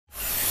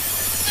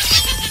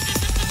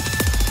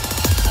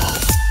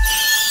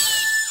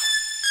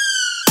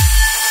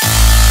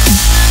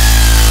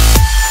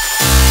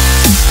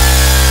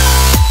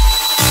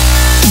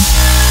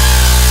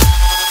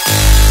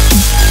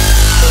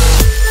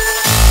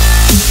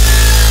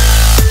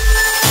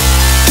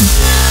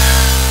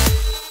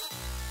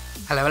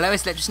Hello,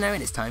 it's ElectraSnow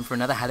and it's time for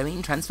another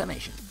Halloween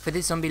transformation. For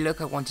this zombie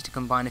look I wanted to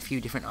combine a few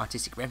different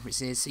artistic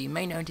references, so you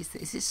may notice that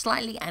this is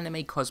slightly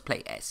anime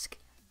cosplay-esque.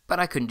 But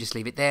I couldn't just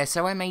leave it there,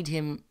 so I made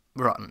him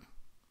rotten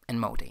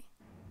and mouldy.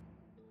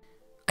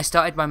 I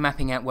started by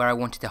mapping out where I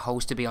wanted the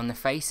holes to be on the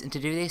face, and to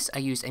do this I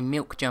used a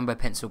milk jumbo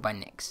pencil by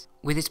NYX.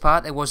 With this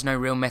part there was no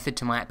real method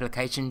to my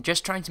application,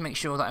 just trying to make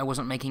sure that I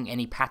wasn't making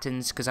any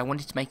patterns because I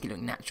wanted to make it look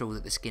natural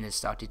that the skin had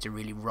started to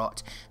really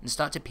rot and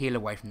start to peel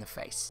away from the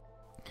face.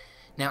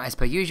 Now, as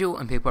per usual,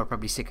 and people are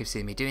probably sick of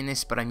seeing me doing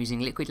this, but I'm using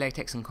liquid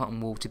latex and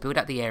cotton wool to build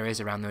up the areas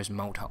around those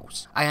mould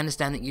holes. I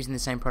understand that using the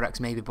same products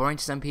may be boring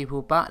to some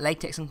people, but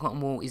latex and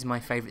cotton wool is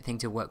my favourite thing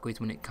to work with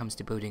when it comes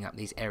to building up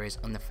these areas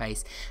on the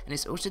face, and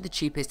it's also the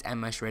cheapest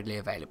and most readily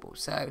available,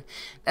 so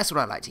that's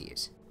what I like to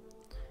use.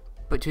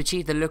 But to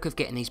achieve the look of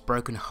getting these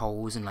broken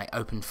holes and like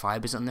open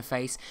fibres on the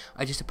face,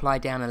 I just apply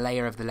down a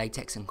layer of the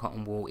latex and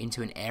cotton wool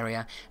into an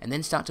area and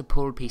then start to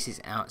pull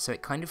pieces out so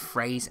it kind of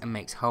frays and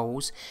makes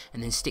holes,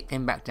 and then stick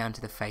them back down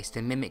to the face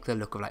to mimic the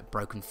look of like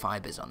broken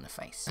fibres on the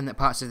face. And that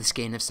parts of the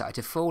skin have started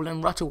to fall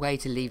and rot away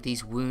to leave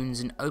these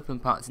wounds and open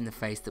parts in the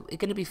face that we're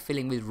going to be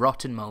filling with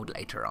rotten mould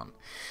later on.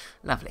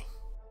 Lovely.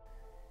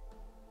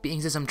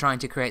 Being as I'm trying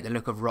to create the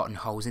look of rotten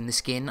holes in the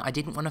skin, I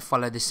didn't want to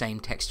follow the same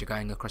texture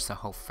going across the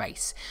whole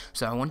face,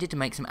 so I wanted to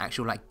make some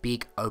actual like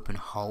big open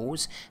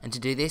holes, and to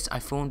do this I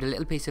formed a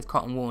little piece of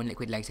cotton wool and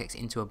liquid latex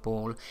into a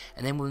ball,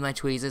 and then with my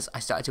tweezers I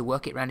started to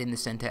work it around in the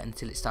centre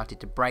until it started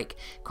to break,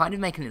 kind of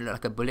making it look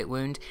like a bullet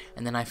wound,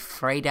 and then I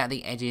frayed out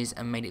the edges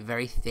and made it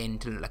very thin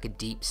to look like a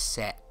deep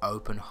set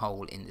open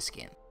hole in the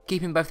skin.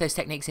 Keeping both those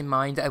techniques in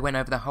mind, I went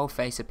over the whole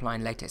face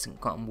applying latex and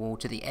cotton wool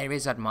to the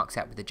areas I'd marked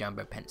out with the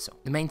jumbo pencil.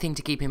 The main thing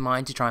to keep in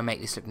mind to try and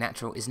make this look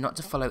natural is not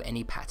to follow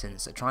any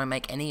patterns, so try and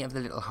make any of the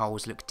little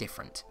holes look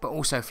different, but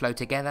also flow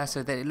together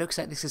so that it looks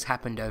like this has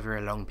happened over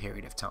a long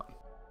period of time.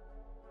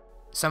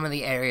 Some of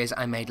the areas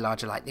I made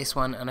larger like this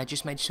one, and I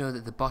just made sure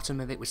that the bottom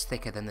of it was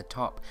thicker than the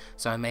top,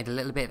 so I made a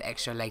little bit of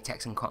extra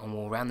latex and cotton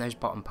wool around those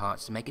bottom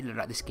parts to make it look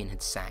like the skin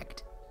had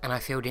sagged. And I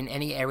filled in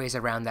any areas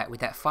around that with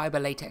that fibre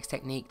latex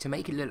technique to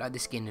make it look like the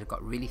skin had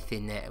got really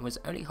thin there and was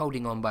only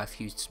holding on by a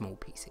few small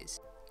pieces.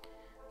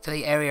 For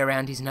the area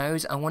around his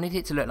nose, I wanted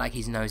it to look like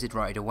his nose had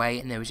rotted away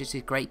and there was just a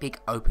great big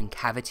open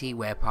cavity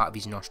where part of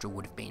his nostril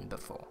would have been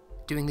before.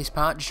 Doing this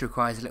part just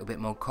requires a little bit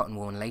more cotton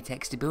wool and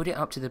latex to build it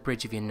up to the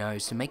bridge of your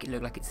nose to make it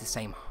look like it's the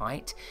same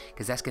height,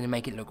 because that's going to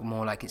make it look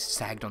more like it's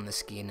sagged on the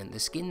skin, and the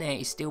skin there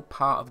is still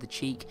part of the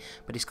cheek,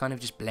 but it's kind of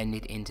just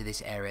blended into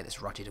this area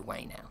that's rotted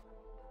away now.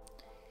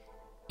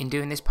 In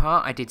doing this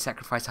part, I did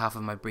sacrifice half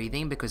of my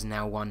breathing because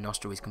now one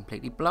nostril is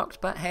completely blocked,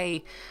 but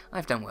hey,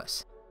 I've done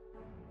worse.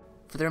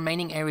 For the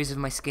remaining areas of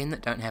my skin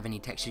that don't have any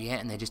texture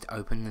yet and they're just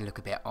open and look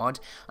a bit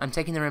odd, I'm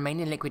taking the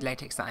remaining liquid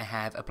latex that I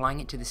have, applying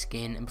it to the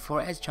skin, and before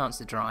it has a chance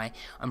to dry,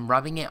 I'm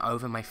rubbing it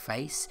over my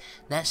face.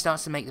 That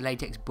starts to make the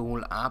latex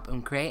ball up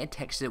and create a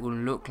texture that will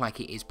look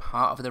like it is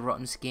part of the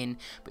rotten skin,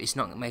 but it's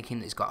not making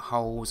that it's got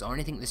holes or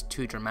anything that's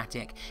too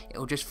dramatic. It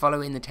will just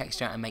follow in the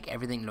texture and make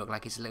everything look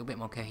like it's a little bit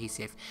more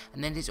cohesive,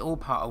 and then it's all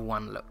part of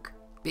one look.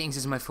 Being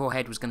as my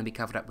forehead was going to be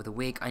covered up with a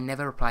wig, I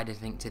never applied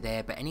anything to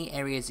there, but any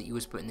areas that you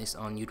was putting this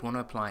on, you'd want to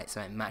apply it so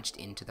it matched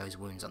into those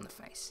wounds on the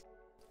face.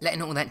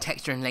 Letting all that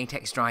texture and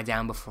latex dry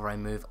down before I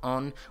move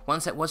on.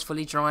 Once that was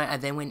fully dry, I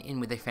then went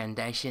in with a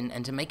foundation,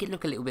 and to make it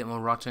look a little bit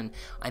more rotten,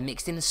 I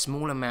mixed in a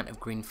small amount of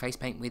green face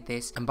paint with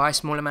this, and by a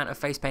small amount of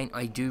face paint,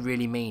 I do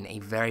really mean a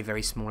very,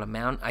 very small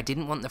amount. I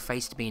didn't want the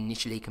face to be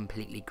initially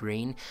completely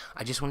green,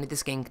 I just wanted the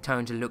skin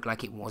tone to look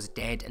like it was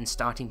dead and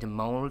starting to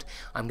mould.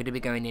 I'm going to be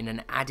going in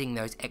and adding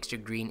those extra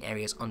green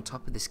areas on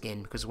top of the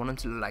skin because I want them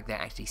to look like they're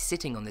actually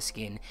sitting on the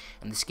skin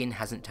and the skin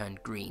hasn't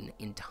turned green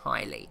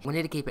entirely. I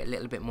wanted to keep it a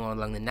little bit more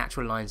along the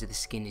natural lines of the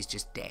skin is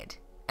just dead,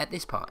 at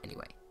this part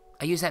anyway.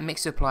 I use that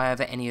mix to apply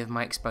over any of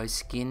my exposed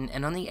skin,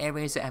 and on the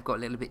areas that have got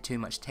a little bit too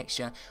much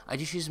texture, I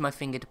just use my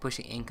finger to push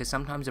it in because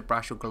sometimes a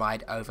brush will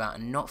glide over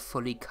and not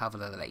fully cover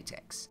the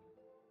latex.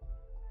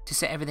 To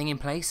set everything in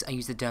place, I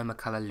used the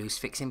DermaColour Loose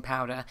fixing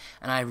powder,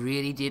 and I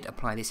really did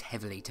apply this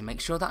heavily to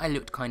make sure that I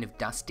looked kind of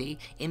dusty.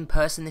 In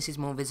person this is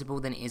more visible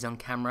than it is on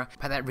camera,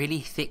 but that really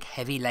thick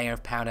heavy layer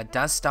of powder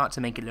does start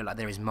to make it look like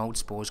there is mould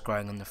spores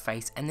growing on the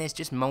face and there's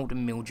just mould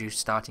and mildew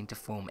starting to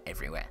form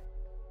everywhere.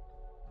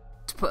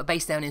 To put a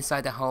base down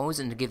inside the holes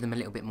and to give them a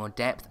little bit more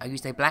depth, I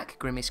used a black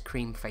Grimas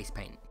cream face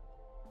paint.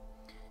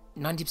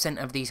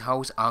 90% of these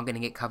holes are going to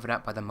get covered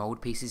up by the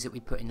mould pieces that we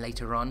put in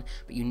later on,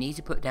 but you need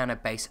to put down a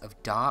base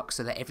of dark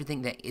so that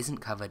everything that isn't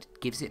covered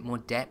gives it more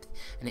depth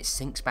and it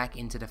sinks back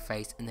into the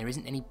face and there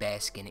isn't any bare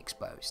skin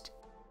exposed.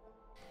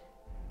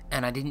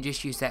 And I didn't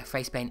just use that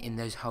face paint in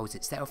those holes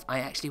itself, I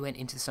actually went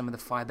into some of the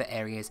fibre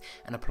areas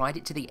and applied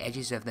it to the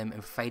edges of them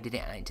and faded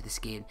it out into the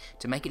skin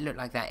to make it look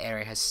like that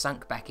area has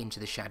sunk back into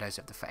the shadows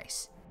of the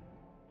face.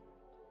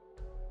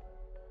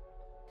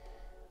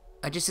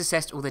 I just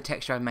assessed all the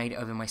texture I made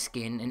over my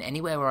skin, and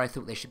anywhere where I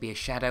thought there should be a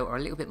shadow or a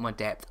little bit more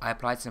depth, I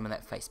applied some of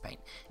that face paint.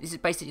 This is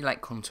basically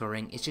like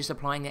contouring, it's just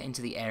applying that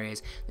into the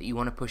areas that you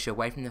want to push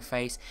away from the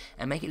face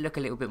and make it look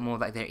a little bit more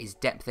like there is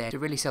depth there to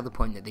really sell the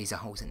point that these are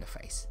holes in the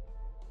face.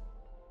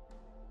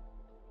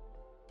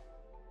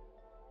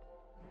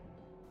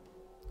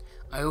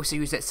 I also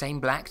use that same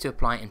black to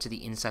apply it into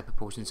the inside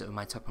proportions of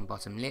my top and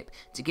bottom lip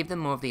to give them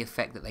more of the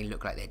effect that they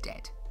look like they're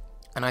dead.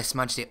 And I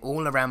smudged it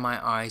all around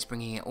my eyes,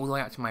 bringing it all the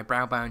way up to my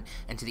brow bone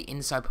and to the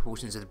inside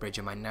proportions of the bridge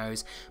of my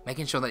nose,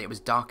 making sure that it was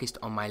darkest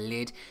on my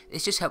lid.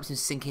 This just helps in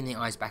sinking the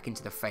eyes back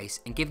into the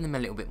face and giving them a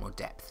little bit more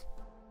depth.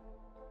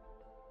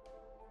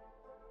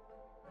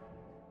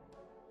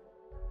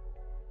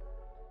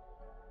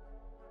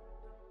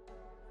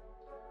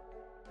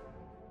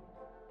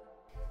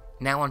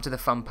 Now onto the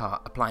fun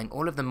part, applying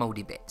all of the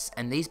mouldy bits,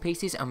 and these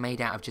pieces are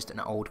made out of just an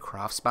old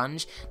craft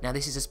sponge. Now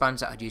this is a sponge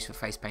that I'd used for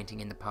face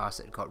painting in the past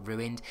that got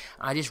ruined.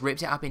 I just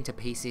ripped it up into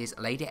pieces,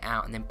 laid it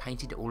out, and then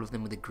painted all of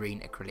them with a green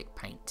acrylic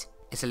paint.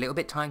 It's a little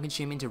bit time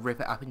consuming to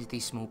rip it up into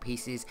these small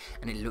pieces,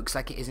 and it looks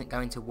like it isn't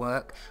going to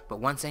work, but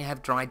once they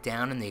have dried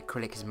down and the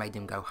acrylic has made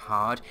them go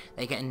hard,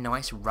 they get a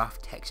nice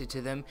rough texture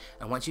to them,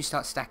 and once you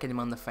start stacking them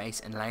on the face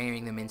and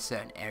layering them in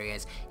certain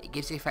areas, it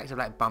gives the effect of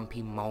like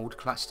bumpy mould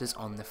clusters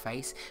on the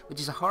face, which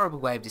is a horrible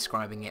way of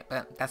describing it,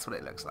 but that's what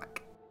it looks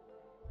like.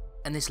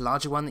 And this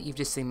larger one that you've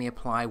just seen me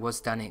apply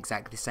was done in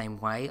exactly the same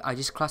way. I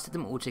just clustered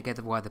them all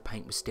together while the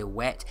paint was still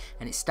wet,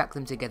 and it stuck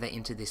them together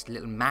into this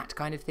little mat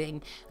kind of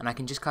thing, and I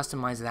can just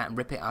customize that and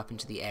rip it up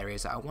into the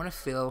areas that I want to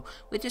fill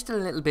with just a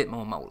little bit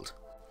more mould.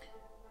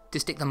 To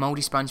stick the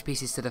mouldy sponge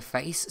pieces to the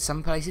face,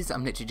 some places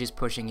I'm literally just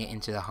pushing it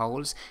into the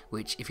holes,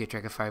 which if you're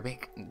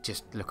trichophobic,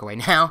 just look away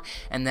now,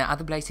 and the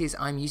other places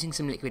I'm using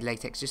some liquid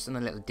latex just on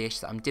a little dish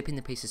that I'm dipping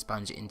the piece of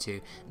sponge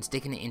into and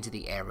sticking it into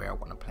the area I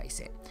want to place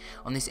it.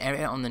 On this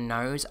area on the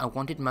nose, I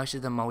wanted most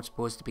of the mould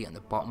spores to be on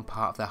the bottom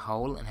part of the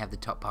hole and have the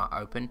top part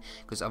open,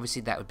 because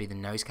obviously that would be the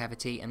nose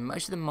cavity, and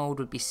most of the mould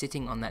would be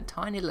sitting on that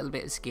tiny little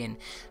bit of skin,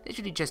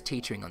 literally just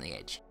teetering on the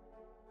edge.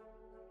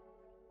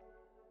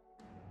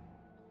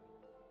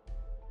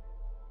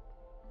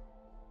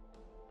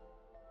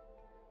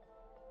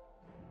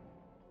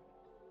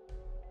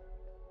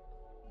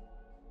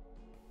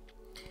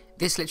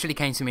 This literally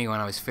came to me when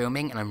I was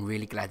filming, and I'm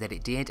really glad that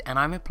it did, and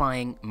I'm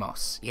applying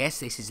moss. Yes,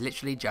 this is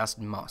literally just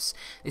moss.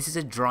 This is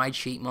a dried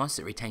sheet moss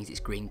that retains its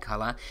green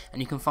colour, and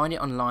you can find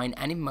it online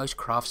and in most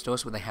craft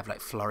stores where they have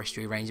like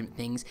floristry arrangement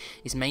things.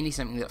 It's mainly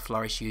something that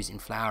florists use in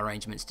flower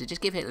arrangements to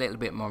just give it a little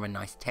bit more of a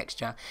nice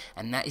texture,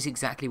 and that is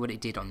exactly what it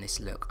did on this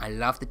look. I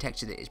love the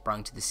texture that it's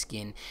brought to the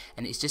skin,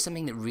 and it's just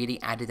something that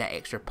really added that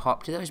extra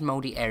pop to those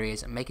mouldy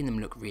areas and making them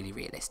look really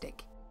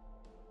realistic.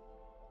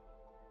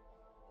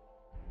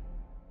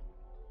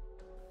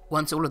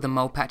 Once all of the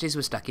mould patches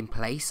were stuck in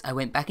place, I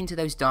went back into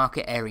those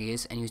darker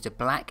areas and used a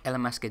black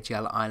Illamasqua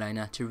gel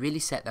eyeliner to really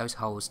set those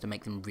holes to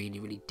make them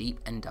really deep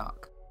and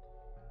dark.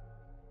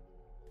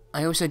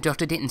 I also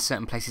dotted it in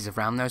certain places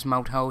around those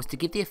mould holes to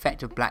give the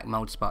effect of black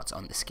mould spots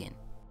on the skin.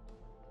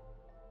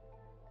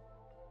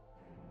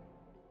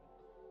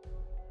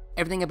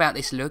 Everything about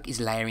this look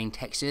is layering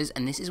textures,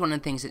 and this is one of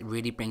the things that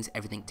really brings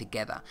everything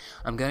together.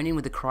 I'm going in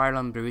with the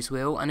Kryolan Bruise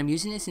wheel, and I'm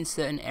using this in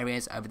certain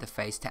areas over the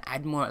face to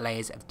add more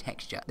layers of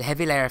texture. The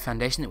heavy layer of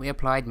foundation that we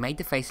applied made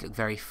the face look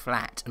very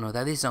flat, and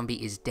although this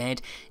zombie is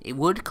dead, it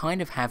would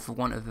kind of have, for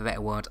want of a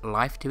better word,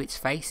 life to its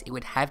face. It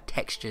would have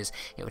textures,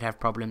 it would have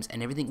problems,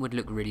 and everything would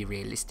look really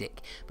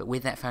realistic. But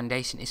with that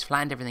foundation, it's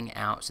flattened everything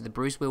out, so the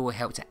Bruise wheel will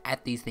help to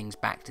add these things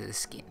back to the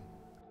skin.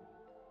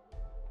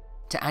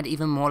 To add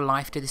even more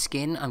life to the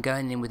skin, I'm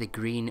going in with a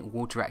green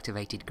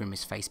water-activated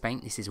Grimas face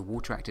paint. This is a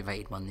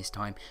water-activated one this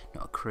time,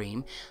 not a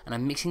cream. And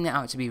I'm mixing that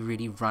out to be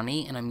really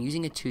runny, and I'm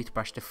using a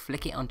toothbrush to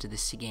flick it onto the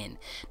skin.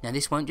 Now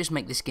this won't just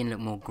make the skin look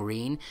more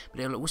green,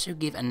 but it'll also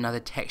give another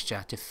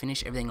texture to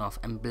finish everything off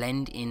and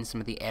blend in some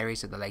of the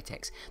areas of the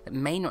latex that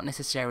may not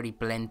necessarily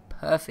blend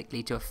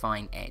perfectly to a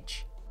fine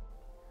edge.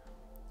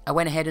 I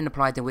went ahead and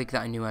applied the wig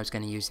that I knew I was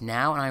going to use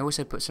now, and I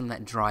also put some of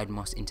that dried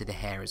moss into the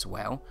hair as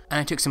well. And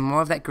I took some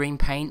more of that green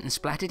paint and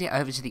splattered it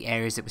over to the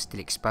areas that were still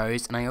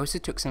exposed, and I also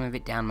took some of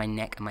it down my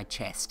neck and my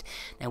chest.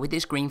 Now with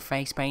this green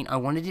face paint, I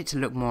wanted it to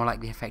look more like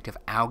the effect of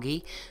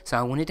algae, so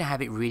I wanted to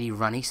have it really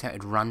runny so it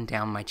would run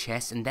down my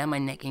chest and down my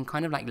neck in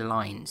kind of like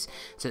lines.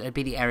 So it would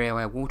be the area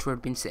where water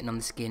had been sitting on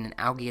the skin and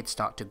algae had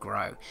started to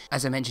grow.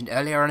 As I mentioned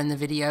earlier on in the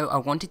video, I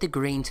wanted the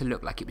green to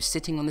look like it was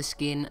sitting on the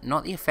skin,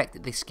 not the effect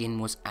that the skin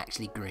was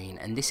actually green,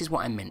 and this is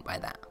what I meant by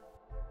that.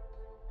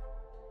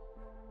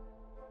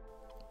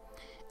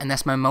 And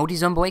that's my Mouldy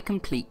Zomboy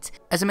complete.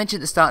 As I mentioned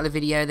at the start of the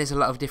video, there's a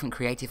lot of different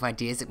creative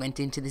ideas that went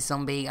into this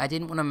zombie. I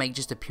didn't want to make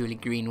just a purely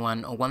green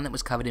one, or one that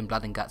was covered in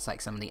blood and guts like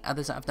some of the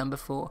others that I've done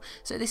before,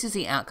 so this is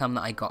the outcome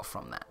that I got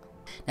from that.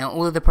 Now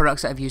all of the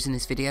products that I've used in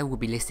this video will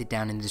be listed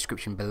down in the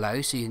description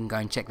below, so you can go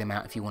and check them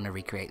out if you want to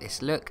recreate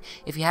this look.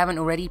 If you haven't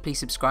already, please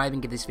subscribe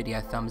and give this video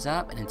a thumbs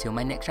up, and until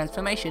my next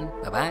transformation,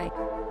 bye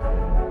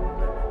bye.